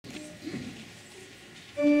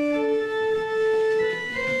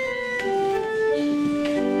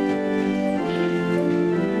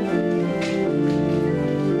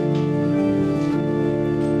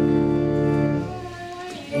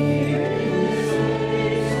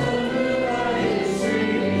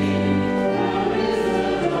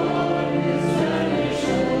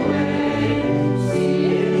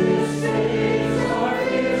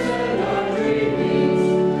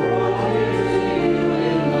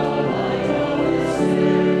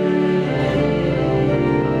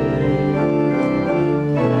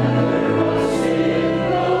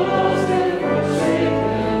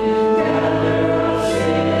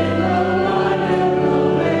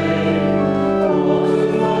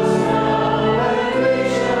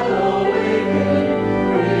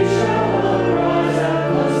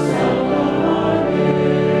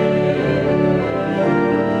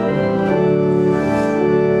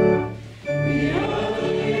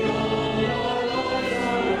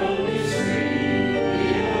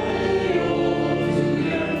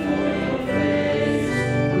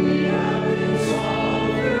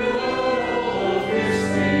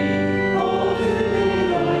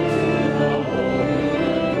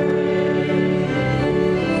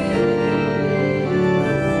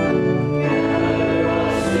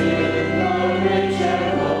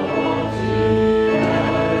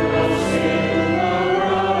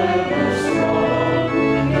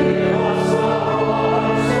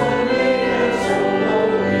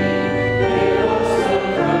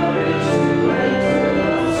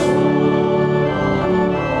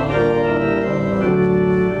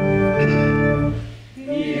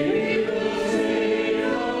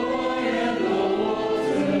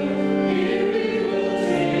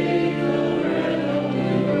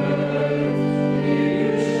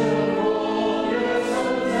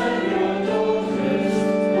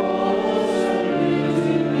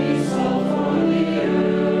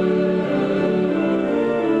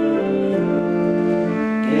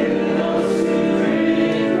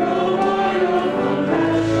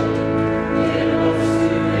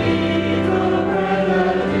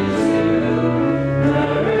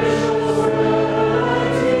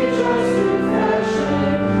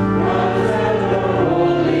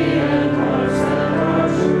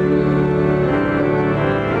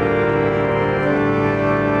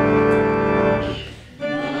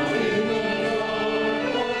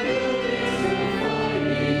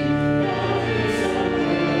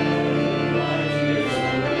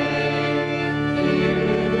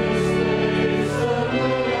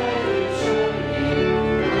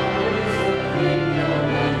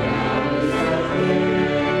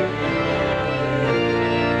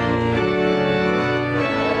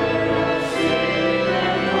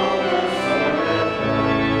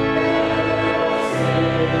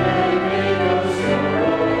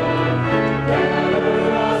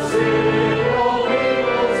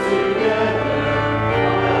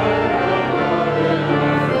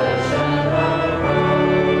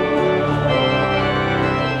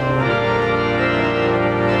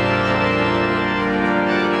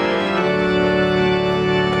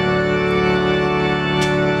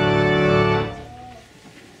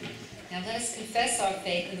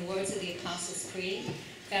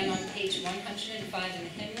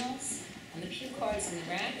in the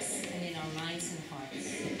racks and in our minds and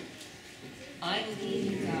hearts. I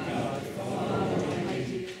believe in God, the Father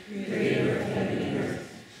Almighty, creator of heaven and earth.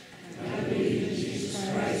 I believe in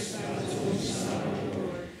Jesus Christ, God's only Son, our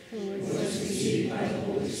Lord, who was conceived by the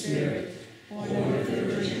Holy Spirit, born of the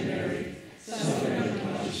Virgin Mary, suffered under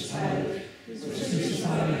Pontius Pilate, was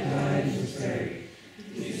crucified, died, and was buried.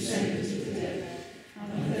 He descended to the dead. On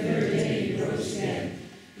the third day he rose again.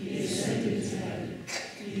 He ascended into heaven.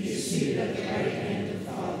 He is seated at the right hand of the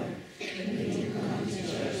Father, and he will come to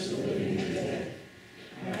judge the living and the dead.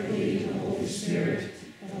 I believe in the Holy Spirit,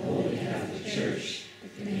 the Holy Catholic Church, the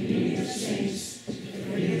communion of saints, the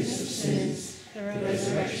forgiveness of sins, the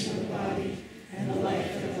resurrection of the body, and the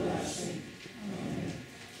life everlasting. Amen.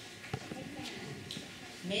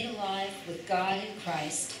 Made alive with God in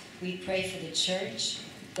Christ, we pray for the Church,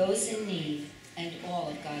 those in need, and all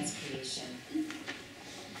of God's creation.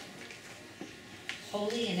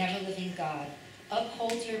 Holy and ever-living God,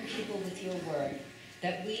 uphold your people with your word,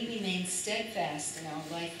 that we remain steadfast in our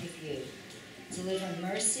life with you. Deliver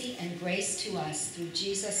mercy and grace to us through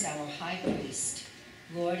Jesus, our high priest.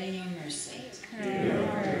 Lord, in your mercy.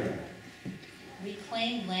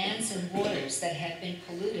 Reclaim lands and waters that have been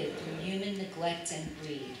polluted through human neglect and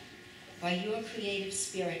greed. By your creative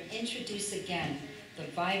spirit, introduce again the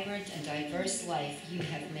vibrant and diverse life you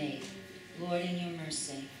have made. Lord, in your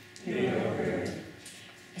mercy.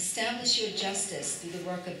 Establish your justice through the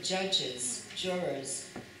work of judges, jurors,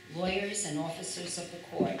 lawyers, and officers of the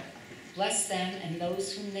court. Bless them and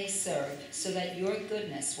those whom they serve, so that your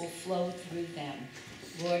goodness will flow through them.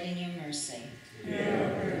 Lord, in your mercy.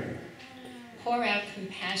 Pour out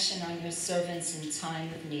compassion on your servants in time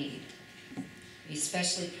of need. We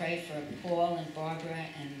especially pray for Paul and Barbara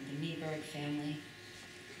and the Nieberg family,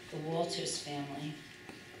 the Walters family,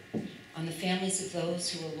 on the families of those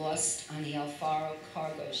who were lost on the El Faro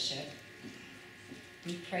cargo ship.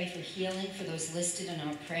 We pray for healing for those listed on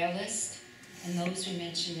our prayer list and those we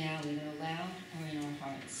mention now, either aloud or in our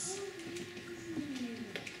hearts.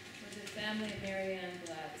 For the family of Mary Ann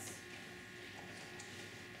Blatz.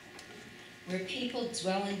 Where people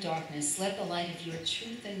dwell in darkness, let the light of your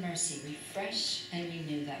truth and mercy refresh and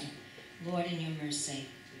renew them. Lord, in your mercy.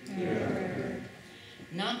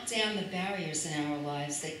 Knock down the barriers in our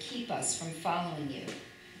lives that keep us from following you.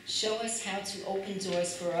 Show us how to open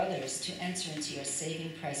doors for others to enter into your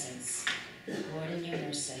saving presence. Lord, in your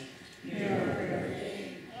mercy.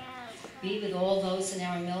 Be with all those in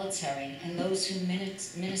our military and those who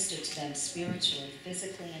minister to them spiritually,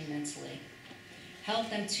 physically, and mentally. Help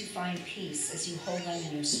them to find peace as you hold them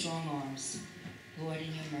in your strong arms. Lord,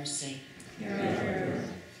 in your mercy.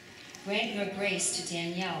 Grant your grace to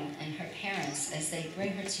Danielle and her parents as they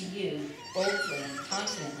bring her to you boldly and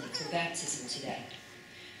confidently for baptism today.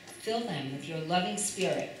 Fill them with your loving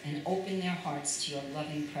spirit and open their hearts to your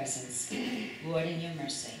loving presence. Lord, in your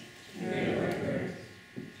mercy.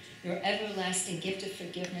 Your everlasting gift of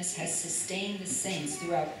forgiveness has sustained the saints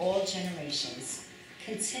throughout all generations.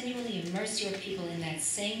 Continually immerse your people in that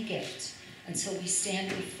same gift until we stand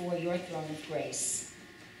before your throne of grace.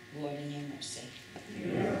 Lord, in your mercy.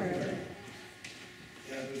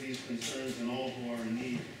 Gather these concerns and all who are in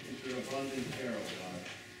need into your abundant care, O God.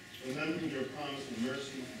 Remember your promise of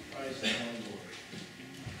mercy through Christ our Lord.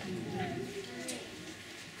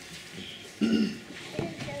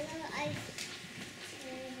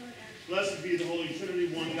 Blessed be the Holy Trinity,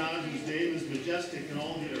 one God, whose name is majestic in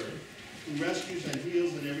all the earth, who rescues and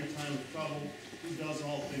heals in every time of trouble, who does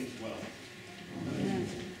all things well. Amen.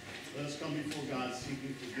 Let us come before God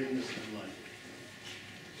seeking forgiveness and life.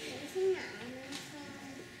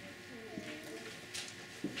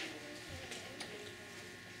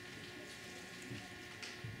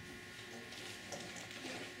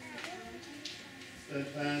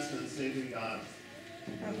 Steadfast and saving God,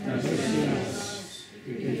 have mercy on us.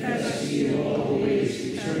 We confess to you all the ways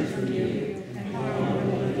we turn from you and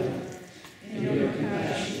harm one another. In your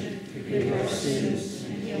compassion, forgive our sins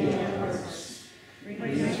and heal our hearts.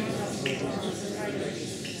 Bring us to the arms of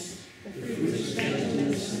righteousness, the fruits of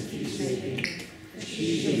gentleness and peacemaking, the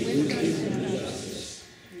sheaves of wisdom and justice.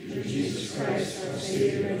 Through Jesus Christ, our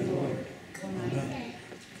Savior and Lord. Amen.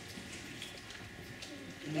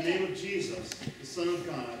 In the name of Jesus, the Son of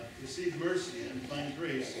God, receive mercy and find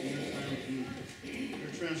grace in your time of need.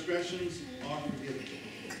 Your transgressions are forgiven.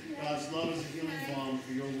 God's love is a healing balm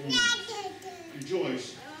for your wounds.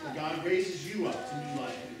 Rejoice, for God raises you up to new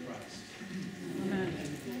life in Christ. Amen.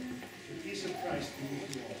 The peace of Christ be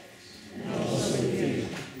with you all.